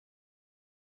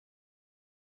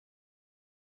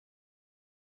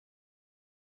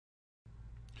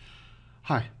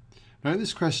Hi. Now in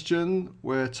this question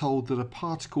we're told that a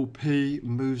particle P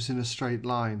moves in a straight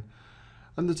line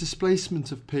and the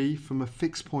displacement of P from a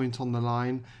fixed point on the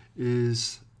line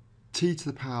is t to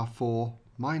the power 4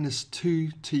 minus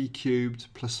 2t cubed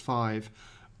plus 5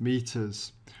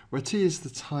 meters, where t is the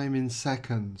time in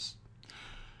seconds.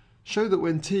 Show that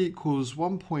when t equals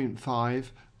 1.5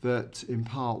 that in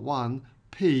part 1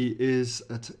 P is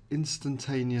at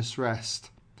instantaneous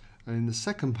rest, and in the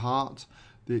second part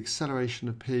the acceleration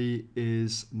of P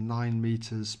is 9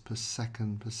 meters per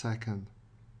second.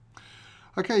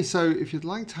 Okay, so if you'd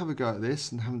like to have a go at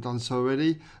this and haven't done so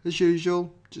already, as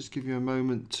usual, just give you a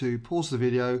moment to pause the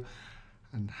video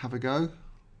and have a go.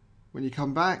 When you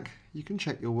come back, you can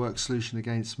check your work solution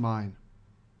against mine.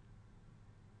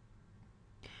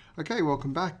 Okay,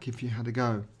 welcome back if you had a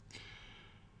go.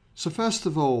 So first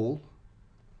of all,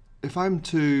 if I'm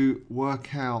to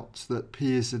work out that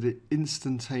P is at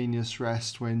instantaneous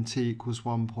rest when t equals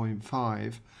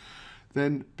 1.5,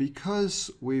 then because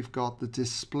we've got the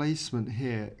displacement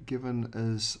here given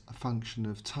as a function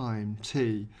of time,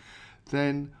 t,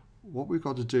 then what we've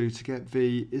got to do to get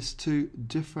v is to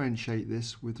differentiate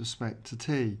this with respect to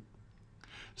t.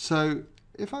 So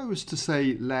if I was to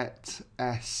say let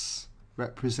s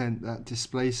represent that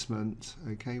displacement,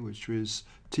 okay, which is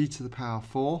t to the power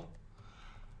 4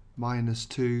 minus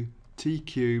 2t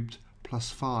cubed plus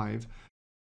 5.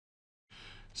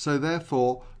 So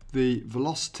therefore the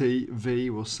velocity v,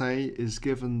 we'll say, is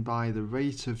given by the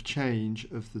rate of change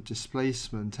of the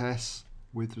displacement s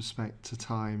with respect to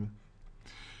time.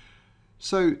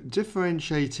 So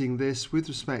differentiating this with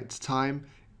respect to time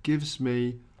gives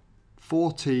me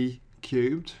 4t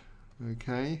cubed,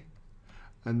 okay,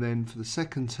 and then for the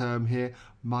second term here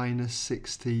minus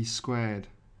 6t squared.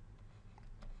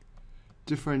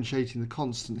 Differentiating the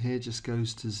constant here just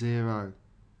goes to 0.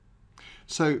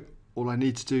 So all I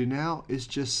need to do now is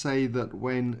just say that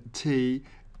when t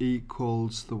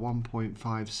equals the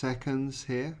 1.5 seconds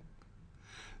here,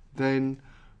 then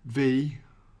v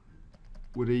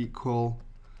would equal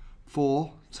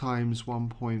 4 times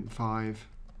 1.5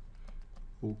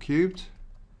 all cubed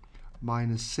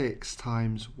minus 6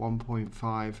 times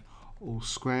 1.5 all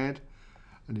squared,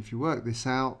 and if you work this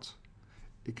out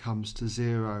it comes to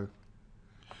 0.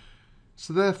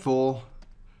 So therefore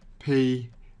P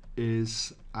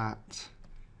is at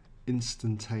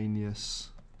instantaneous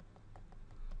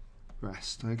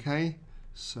rest. Okay,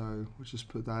 so we'll just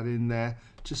put that in there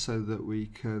just so that we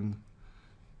can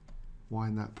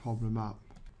wind that problem up.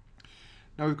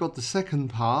 Now we've got the second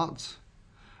part,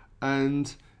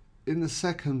 and in the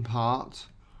second part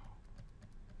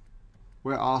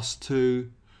we're asked to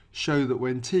show that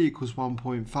when t equals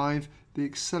 1.5 the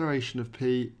acceleration of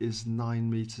P is 9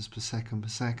 meters per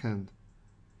second.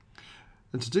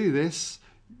 And to do this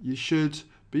you should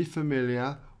be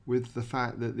familiar with the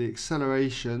fact that the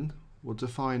acceleration, we'll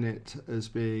define it as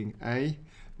being a,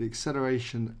 the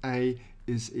acceleration a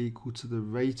is equal to the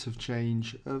rate of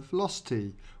change of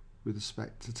velocity with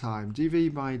respect to time,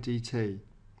 dv by dt.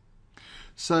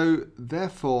 So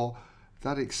therefore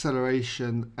that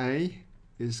acceleration a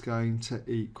is going to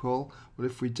equal, well,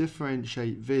 if we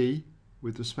differentiate v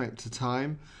with respect to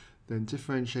time, then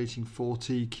differentiating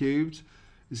 4t cubed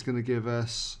is going to give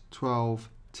us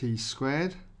 12t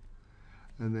squared,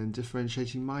 and then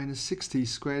differentiating minus 6t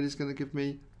squared is going to give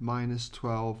me minus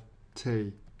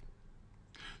 12t.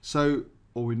 So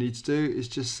all we need to do is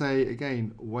just say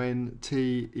again, when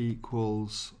t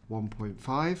equals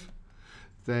 1.5,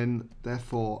 then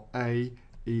therefore a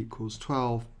equals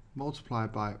 12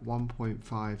 multiplied by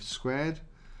 1.5 squared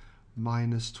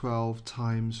minus 12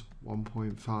 times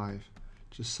 1.5.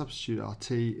 Just substitute our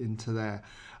t into there,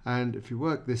 and if you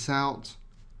work this out,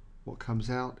 what comes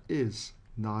out is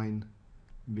 9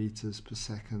 meters per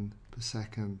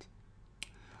second.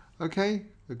 Okay,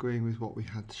 agreeing with what we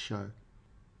had to show.